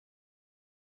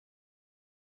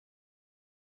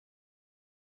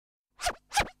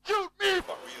Shoot me!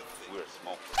 We're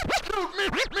small. Shoot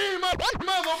me,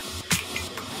 mother!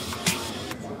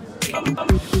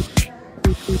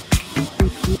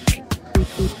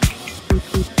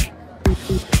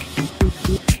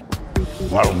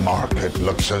 Well, Mark, it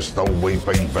looks as though we've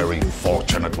been very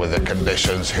fortunate with the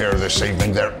conditions here this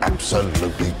evening. They're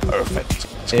absolutely perfect.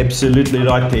 Absolutely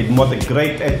right, Ted. And what a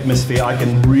great atmosphere. I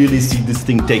can really see this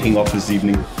thing taking off this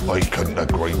evening. I couldn't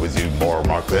agree with you more,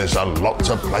 Mark. There's a lot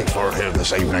to play for here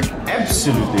this evening.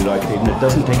 Absolutely right, Ted. And it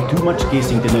doesn't take too much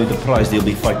guessing to know the prize they'll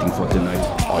be fighting for tonight.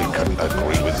 I couldn't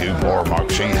agree with you more, Mark.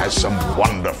 She has some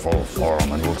wonderful form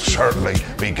and will certainly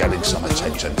be getting some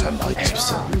attention tonight.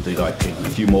 Absolutely right, Ted. A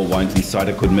few more wines inside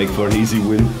I could make for an easy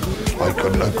win. I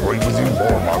couldn't agree with you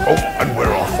more, Mark. Oh, and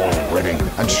we're off already.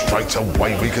 And straight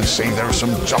away we can see there's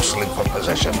some jostling for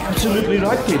possession. Absolutely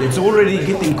right, Ted. It's already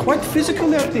getting quite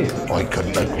physical out there. I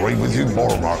couldn't agree with you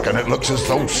more, Mark. And it looks as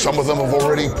though some of them have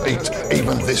already peaked,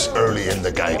 even this early in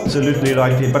the game. Absolutely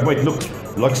right, Ted. But wait, look.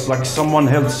 Looks like someone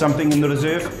held something in the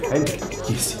reserve. And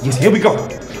yes, here we go.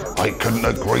 I couldn't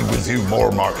agree with you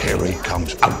more, Mark. Here he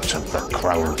comes, out of the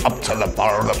crowd, up to the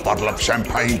bar, the bottle of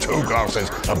champagne, 2 glasses,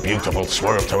 a beautiful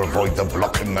swerve to avoid the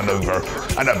blocking manoeuvre,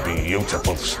 and a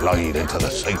beautiful slide into the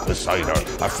seat beside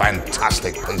her. A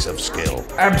fantastic piece of skill.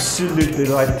 Absolutely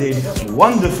right, Ted.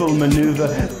 Wonderful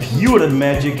manoeuvre, pure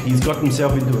magic. He's got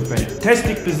himself into a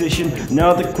fantastic position.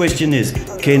 Now the question is,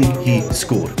 can he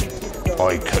score?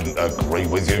 I couldn't agree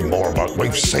with you more, Mark.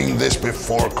 We've seen this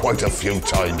before quite a few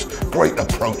times. Great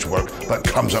approach work, but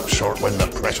comes up short when the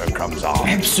pressure comes on.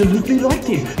 Absolutely right,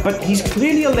 Ted. But he's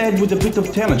clearly a lad with a bit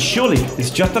of talent. Surely it's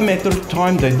just a matter of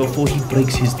time then before he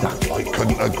breaks his duck. I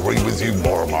couldn't agree with you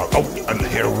more, Mark. Oh, and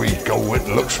here we go. It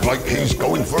looks like he's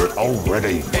going for it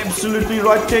already. Absolutely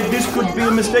right, Ted. This could be a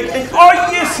mistake. And oh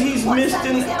yes, he's missed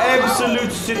an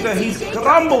absolute sitter. He's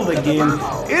crumbled again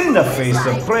in the face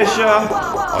of pressure.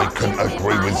 I couldn't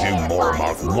agree with you more,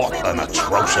 Mark. What an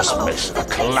atrocious miss. A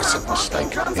classic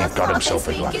mistake. He got himself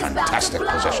into a fantastic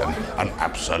position and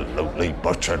absolutely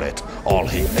butchered it. All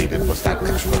he needed was that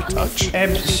extra touch.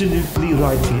 Absolutely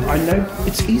right, Ted. I know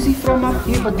it's easy from up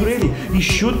here, but really, he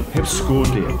should have scored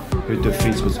there. Her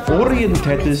defense was already in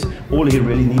tatters. All he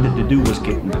really needed to do was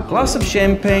get in a glass of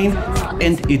champagne,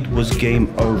 and it was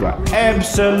game over.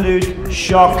 Absolute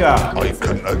shocker. I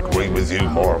couldn't agree with you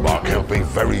more, Mark. He'll be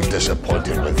very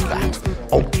disappointed with that.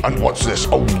 Oh, and what's this?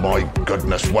 Oh my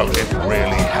goodness. Well, it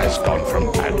really has gone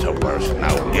from bad to worse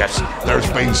now. Yes, there's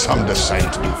been some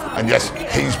dissent. And yes,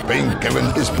 he's been given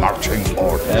his marching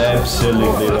orders.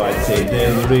 Absolutely right, Ted.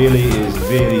 That really is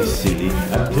very silly.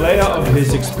 A player of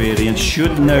his experience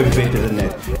should know better than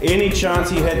that. Any chance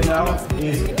he had now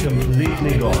is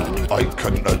completely gone. I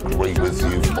couldn't agree with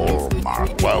you more,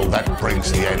 Mark. Well, that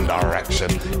brings the end our action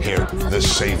here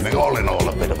this evening. All in all,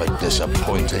 a bit of a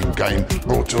disappointing game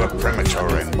brought to a premature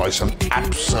end by some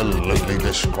absolutely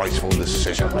disgraceful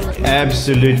decision making.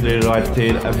 Absolutely right,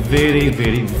 Ted. A very,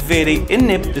 very, very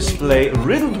inept display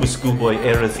riddled with schoolboy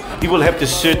errors. He will have to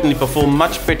certainly perform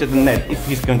much better than that if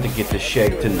he's going to get the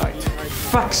shag tonight.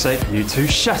 Fuck's sake, you two,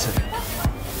 shut it.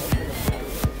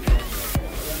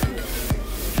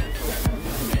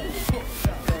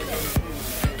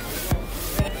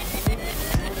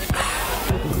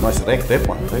 Nice wreck, that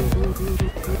one, too.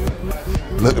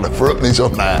 Look at the fruitnies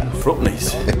on that.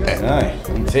 Fruitnies. Aye,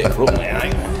 that's it, fruitney,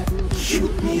 aye.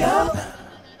 Shoot me up.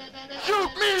 Shoot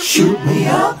me! Shoot me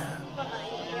up.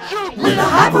 Shoot me! With a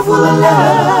hyper full of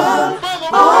love.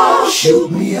 Oh, shoot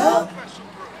me up.